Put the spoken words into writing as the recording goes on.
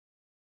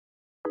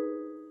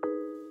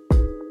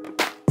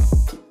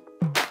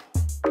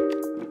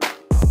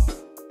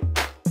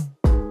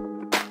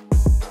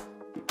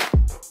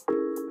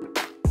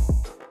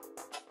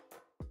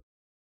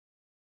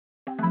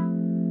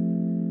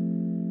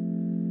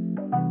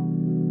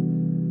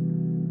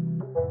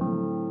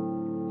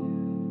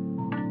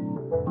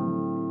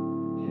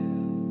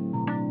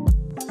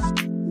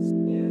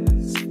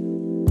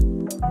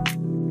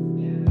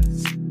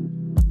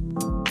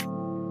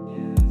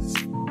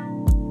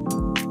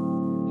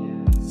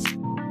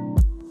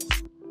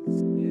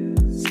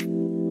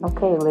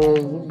Okay, Liz,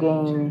 you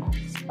gained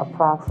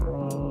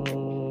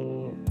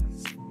approximately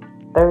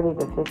 30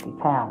 to 50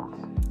 pounds.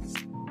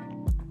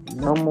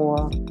 No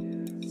more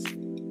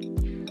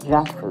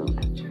junk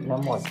food. No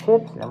more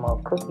chips, no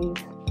more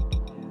cookies,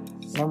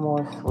 no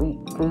more sweet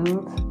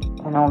foods,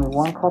 and only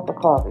 1 cup of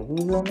coffee. You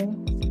hear me?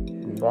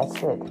 That's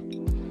it.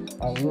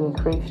 And you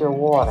increase your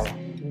water.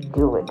 You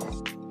do it.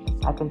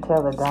 I can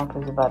tell the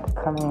doctor's about to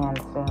come in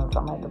soon, so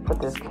I'm going to have to put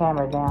this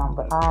camera down,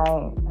 but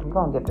I'm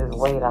going to get this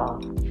weight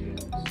off.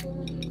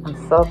 I'm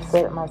so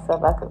upset at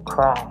myself, I could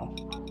cry.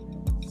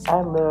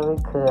 I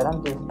literally could.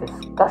 I'm just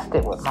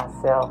disgusted with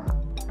myself.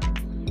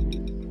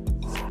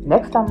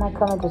 Next time I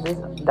come into this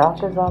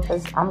doctor's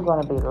office, I'm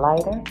going to be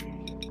lighter.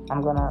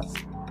 I'm going to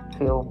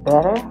feel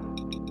better.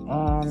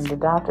 And the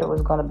doctor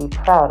was going to be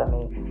proud of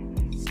me.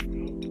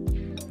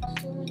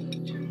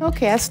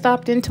 Okay, I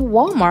stopped into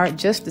Walmart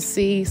just to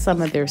see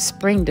some of their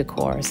spring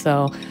decor.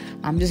 So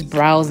I'm just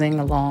browsing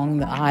along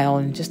the aisle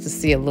and just to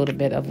see a little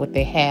bit of what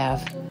they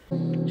have.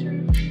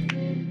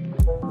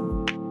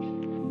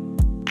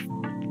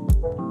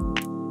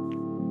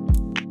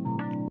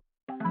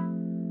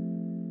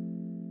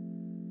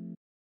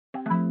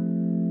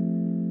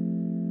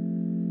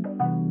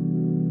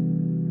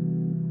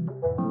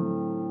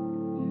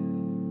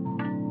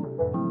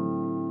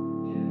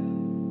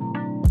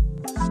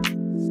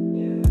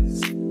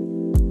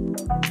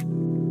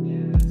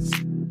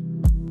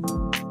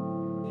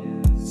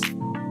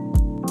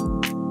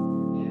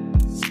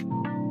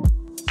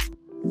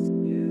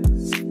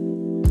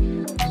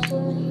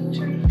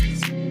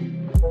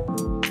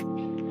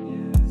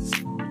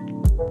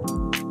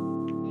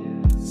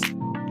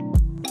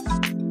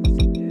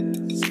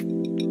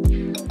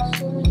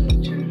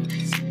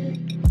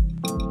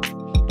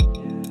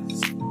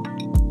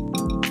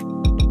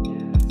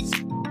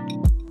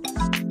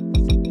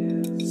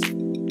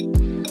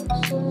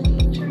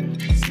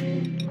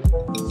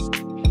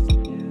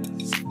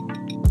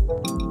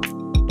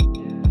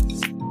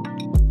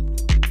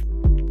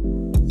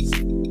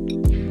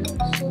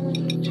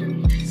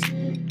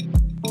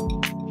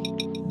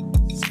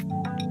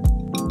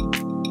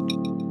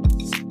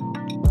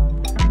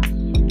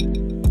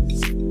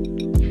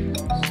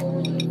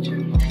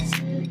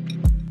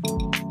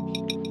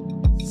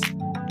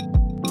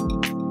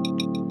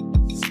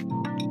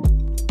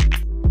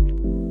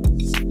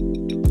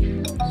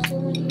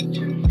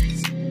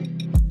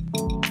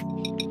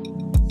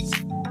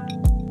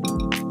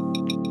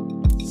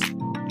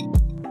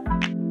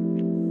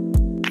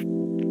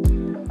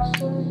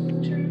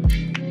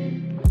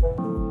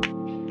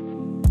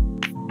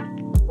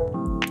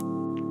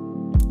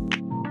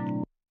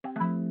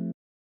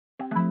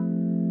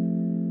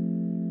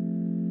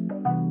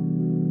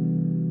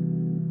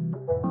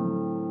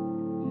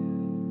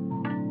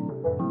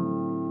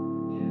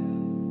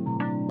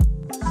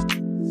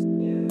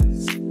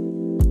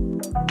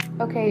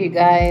 Okay, you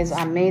guys,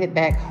 I made it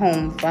back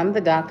home from the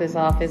doctor's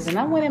office, and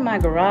I went in my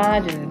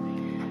garage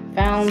and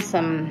found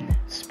some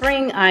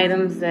spring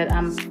items that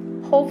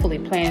I'm hopefully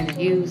planning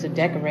to use to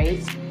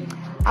decorate.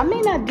 I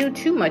may not do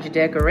too much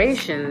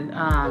decoration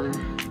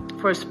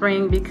for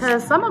spring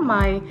because some of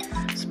my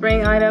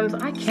spring items,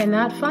 I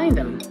cannot find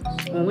them.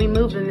 When we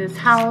moved in this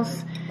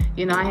house,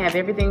 you know, I have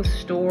everything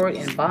stored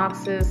in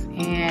boxes,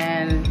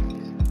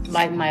 and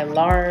like my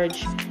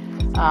large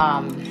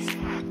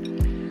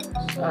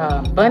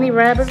bunny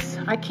rabbits,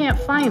 I can't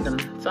find them.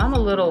 So I'm a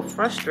little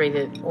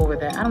frustrated over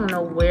that. I don't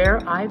know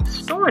where I've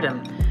stored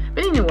them.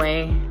 But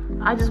anyway,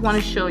 I just want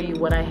to show you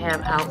what I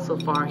have out so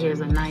far.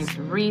 Here's a nice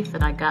wreath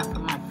that I got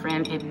from my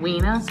friend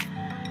Edwina.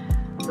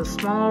 It's a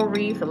small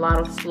wreath, a lot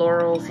of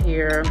florals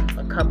here,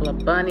 a couple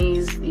of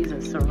bunnies. These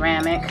are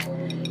ceramic,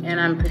 and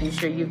I'm pretty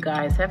sure you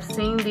guys have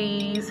seen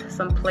these.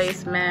 Some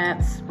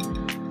placemats,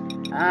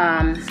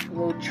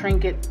 little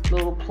trinket,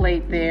 little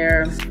plate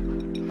there.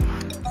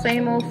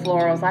 Same old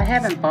florals. I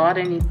haven't bought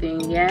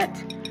anything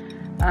yet.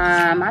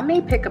 I may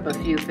pick up a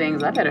few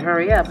things. I better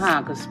hurry up,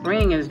 huh? Because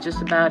spring is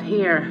just about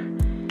here.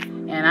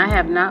 And I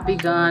have not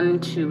begun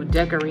to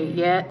decorate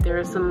yet. There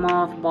are some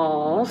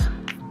mothballs.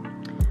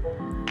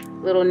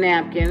 Little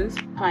napkins,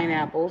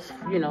 pineapples,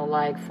 you know,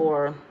 like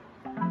for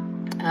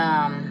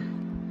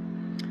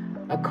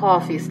a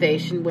coffee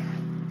station.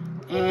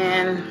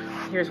 And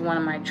here's one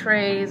of my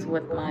trays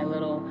with my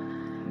little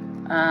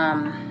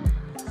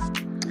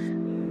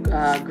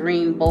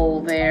green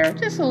bowl there.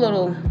 Just a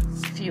little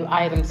few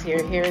items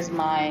here. Here's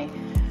my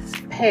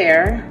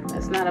pear.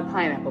 It's not a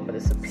pineapple, but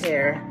it's a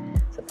pear.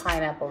 It's a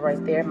pineapple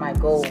right there, my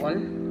gold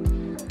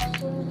one.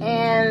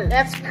 And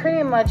that's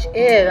pretty much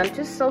it. I'm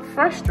just so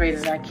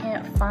frustrated I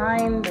can't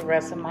find the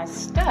rest of my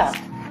stuff.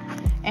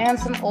 And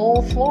some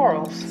old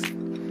florals.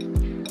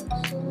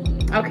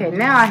 Okay,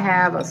 now I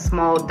have a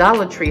small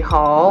Dollar Tree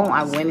haul.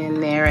 I went in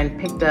there and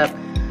picked up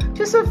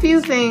just a few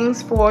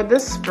things for the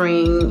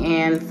spring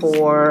and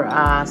for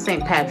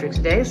St. Patrick's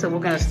Day. So we're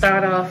gonna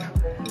start off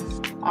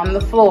on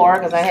the floor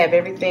because I have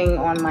everything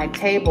on my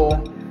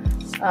table.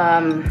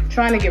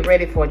 Trying to get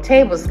ready for a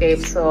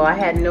tablescape, so I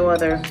had no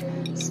other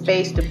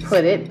space to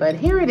put it. But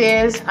here it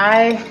is.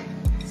 I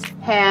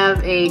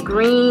have a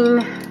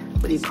green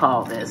what do you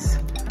call this?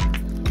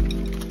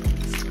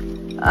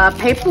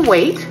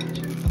 Paperweight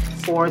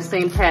for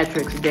St.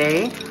 Patrick's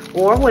Day,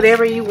 or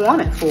whatever you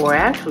want it for,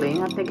 actually.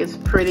 I think it's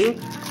pretty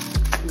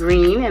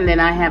green. And then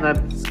I have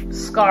a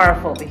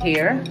scarf over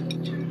here.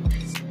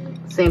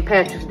 St.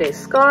 Patrick's Day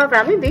scarf.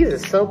 I think these are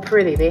so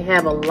pretty. They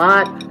have a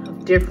lot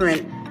of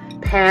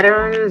different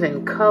patterns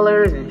and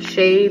colors and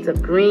shades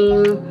of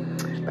green.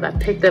 But I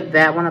picked up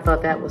that one. I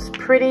thought that was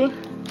pretty.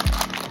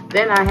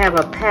 Then I have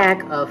a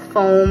pack of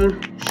foam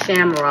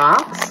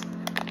shamrocks.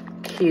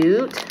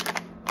 Cute.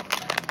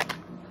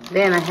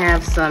 Then I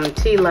have some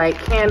tea light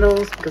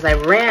candles because I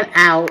ran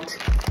out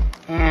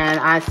and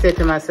I said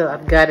to myself,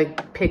 I've got to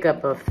pick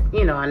up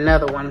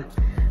another one.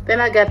 Then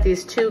I got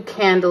these 2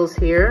 candles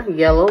here,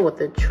 yellow with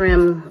the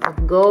trim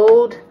of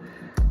gold.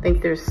 I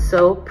think they're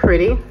so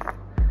pretty.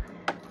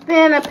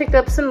 Then I picked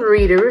up some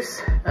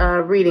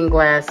reading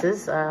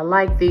glasses. I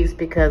like these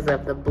because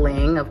of the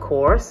bling, of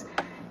course,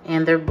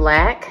 and they're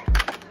black.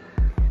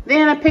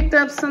 Then I picked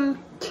up some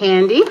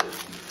candy.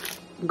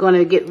 I'm going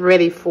to get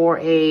ready for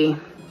a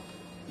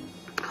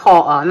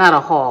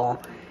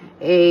haul,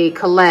 a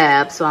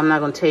collab, so I'm not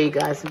going to tell you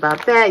guys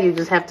about that. You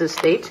just have to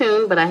stay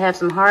tuned. But I have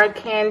some hard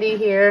candy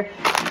here,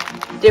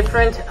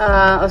 different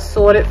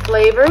assorted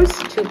flavors,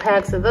 2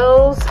 packs of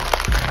those.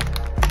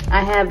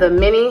 I have the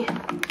mini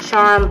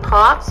charm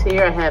pops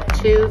here. I have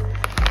 2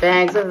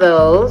 bags of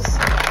those,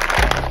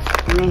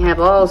 and they have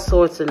all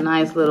sorts of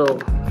nice little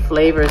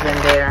flavors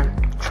in there.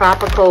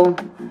 Tropical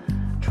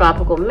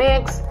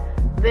mix.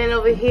 Then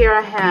over here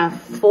I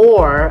have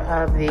 4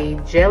 of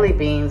the jelly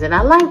beans, and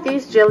I like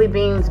these jelly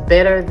beans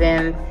better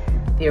than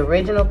the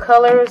original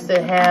colors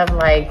that have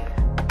like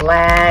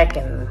black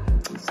and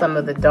some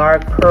of the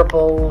dark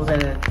purples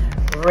and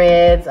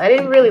reds. I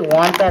didn't really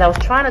want that. I was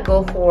trying to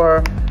go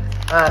for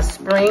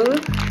spring.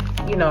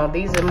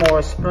 These are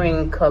more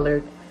spring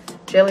colored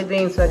jelly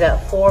beans, so I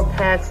got 4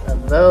 packs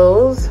of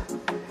those.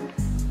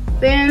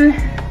 Then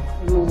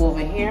move over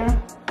here.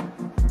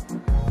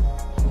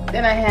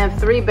 Then I have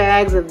 3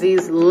 bags of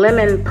these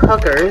lemon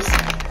puckers.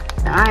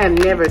 Now, I have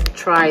never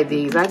tried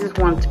these. I just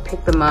wanted to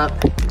pick them up,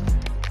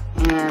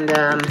 and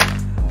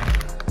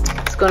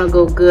it's gonna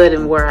go good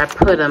in where I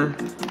put them.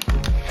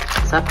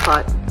 So I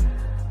caught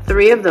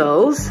 3 of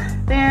those.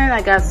 Then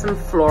I got some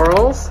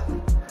florals.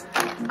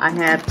 I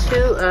have 2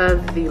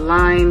 of the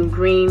lime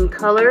green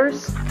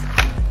colors.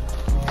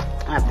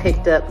 I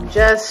picked up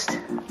just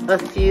a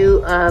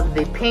few of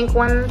the pink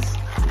ones.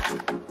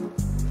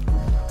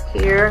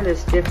 Here,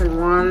 there's different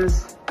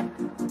ones.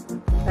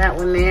 That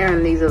one there,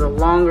 and these are the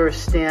longer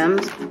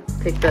stems.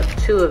 Picked up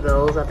 2 of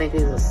those. I think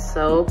these are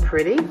so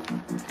pretty.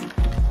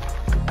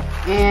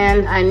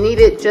 And I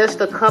needed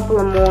just a couple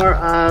of more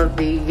of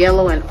the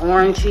yellow and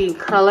orangey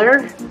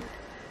color.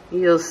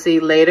 You'll see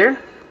later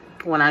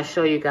when I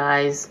show you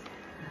guys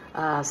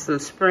some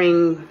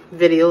spring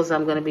videos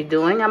I'm going to be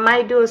doing. I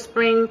might do a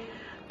spring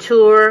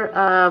tour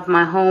of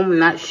my home. I'm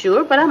not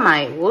sure, but I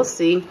might. We'll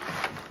see.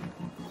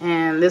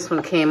 And this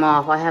one came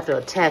off. I have to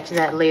attach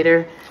that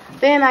later.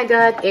 Then I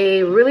got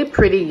a really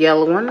pretty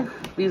yellow one.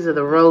 These are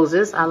the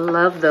roses. I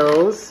love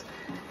those.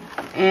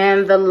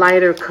 And the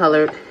lighter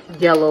colored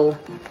yellow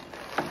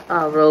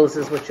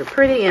roses, which are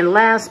pretty. And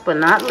last but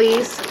not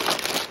least,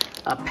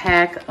 a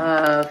pack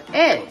of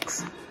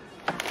eggs.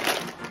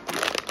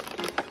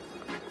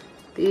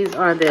 These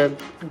are the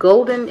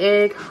Golden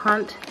Egg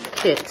Hunt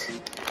Kit.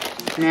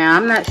 Now,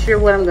 I'm not sure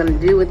what I'm going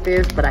to do with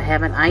this, but I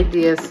have an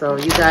idea, so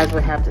you guys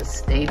will have to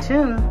stay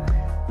tuned.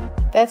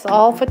 That's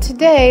all for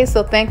today,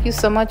 so thank you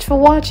so much for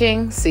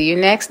watching. See you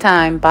next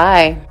time.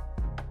 Bye.